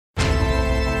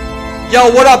Yo,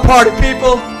 what up, party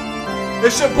people?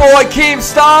 It's your boy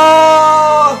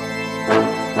Keemstar.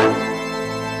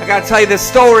 I gotta tell you this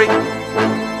story.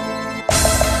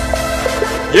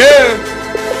 Yeah.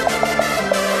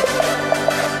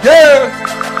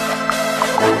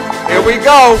 Here we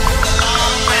go.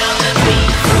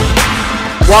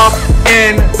 Walk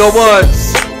in the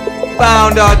woods.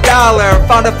 Found a dollar.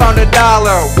 Found a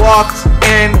dollar. Walked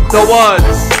in the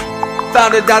woods.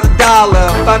 Found a dollar.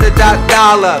 Found a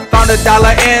dollar. Found a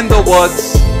dollar in the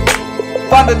woods.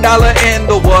 Found a dollar in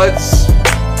the woods.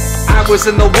 I was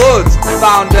in the woods.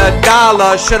 Found a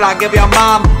dollar. Should I give your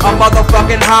mom a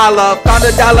motherfucking holler? Found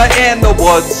a dollar in the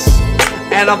woods.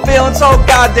 And I'm feeling so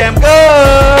goddamn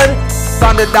good.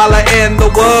 Found a dollar in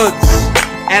the woods.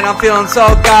 And I'm feeling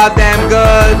so goddamn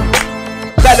good.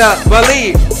 Better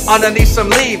believe, underneath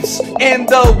some leaves in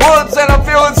the woods, and I'm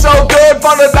feeling so good.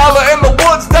 Found a dollar in the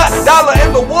woods, that dollar in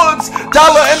the woods,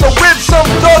 dollar in the whip, some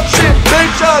dog shit,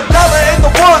 bitch. A dollar in the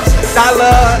woods,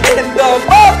 dollar in the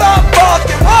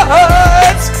motherfucking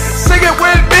woods. Sing it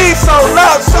with me, so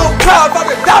loud, so proud.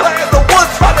 Found a dollar in the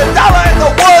woods, found a dollar in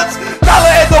the woods,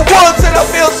 dollar in the woods, and I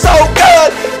feel so good.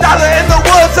 Dollar in the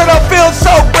woods, and I feel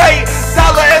so great.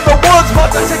 Dollar in the woods, about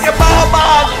to take your mom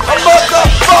on a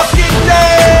motherfucking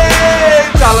day.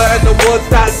 Dollar in the woods,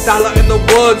 that dollar in the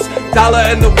woods, dollar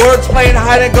in the woods, playing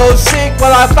hide and go seek.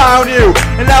 Well, I found you,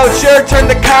 and now it's your turn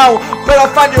to count. But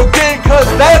I'll find you again, cause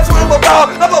that's what I'm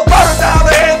about. I'm about a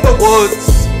dollar in the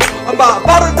woods. I'm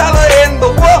about a dollar in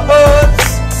the woods.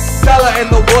 Dollar in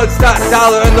the woods, that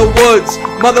dollar in the woods.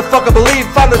 Motherfucker believe,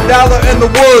 found a dollar in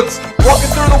the woods.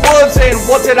 Walking through the woods, and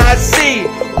what did I see?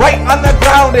 Right on the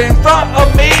ground in front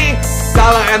of me.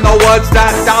 Dollar in the woods,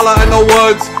 that dollar in the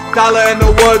woods. Dollar in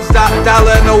the woods, that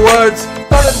dollar in the woods.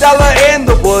 Found a dollar in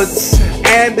the woods,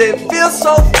 and it feels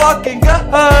so fucking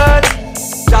good.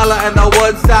 Dollar in the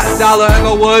woods, that dollar in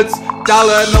the woods.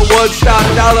 Dollar in the woods, that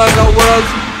dollar in the woods.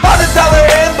 Found a dollar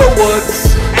in the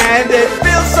woods, and it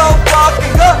feels so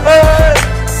fucking good.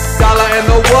 Dollar in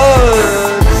the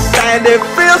woods, and it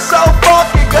feels so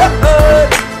fucking good.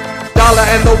 Dollar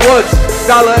in the woods,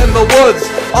 dollar in the woods.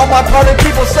 All my party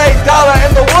people say dollar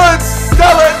in the woods,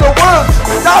 dollar in the woods,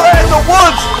 dollar in the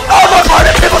woods. All my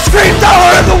party people scream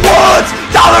dollar in the woods,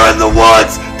 dollar in the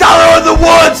woods, dollar in the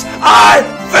woods. I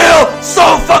feel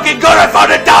so fucking good. I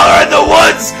found a dollar in the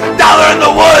woods, dollar in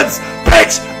the woods.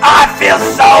 Bitch, I feel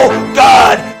so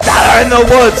good. Dollar in the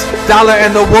woods, dollar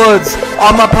in the woods.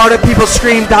 All my party people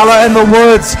scream dollar in the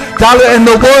woods, dollar in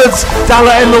the woods,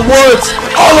 dollar in the woods.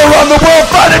 All around the world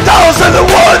finding dollars in the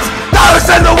woods, dollars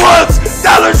in the woods,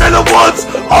 dollars in the woods.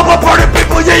 All my party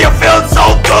people, yeah, you're feeling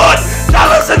so good.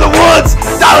 Dollars in the woods,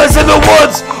 dollars in the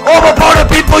woods. All my party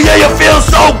people, yeah, you feel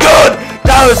so good.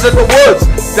 Dollars in the woods,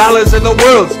 dollars in the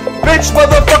woods. Bitch,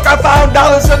 motherfucker, I found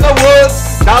dollars in the woods.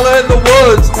 Dollar in the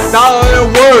woods, dollar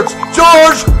in woods.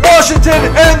 George Washington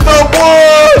in the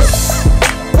woods.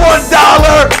 $1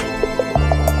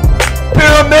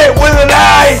 pyramid with an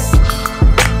eye.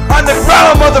 On the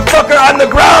ground, motherfucker, on the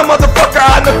ground, motherfucker,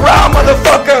 on the ground,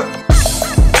 motherfucker.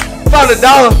 Found a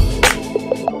dollar.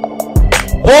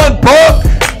 $1.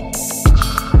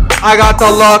 I got the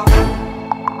luck.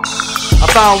 I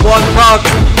found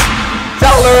 $1.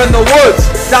 Dollar in the woods,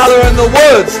 dollar in the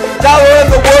woods, dollar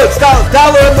in the woods, dollar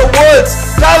in the woods,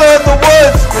 dollar in the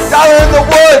woods, dollar in the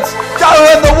woods, dollar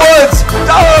in the woods,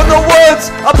 dollar in the woods.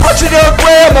 I'm punching your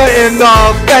grandma in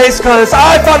the face, cause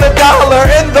I found a dollar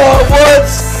in the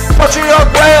woods. Punching your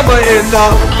grandma in the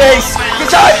face,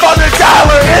 cause I found a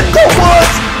dollar in the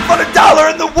woods. Found a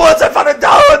dollar in the woods, I found a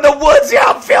dollar in the woods. Yeah,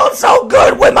 I'm feeling so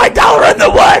good with my dollar in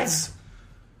the woods.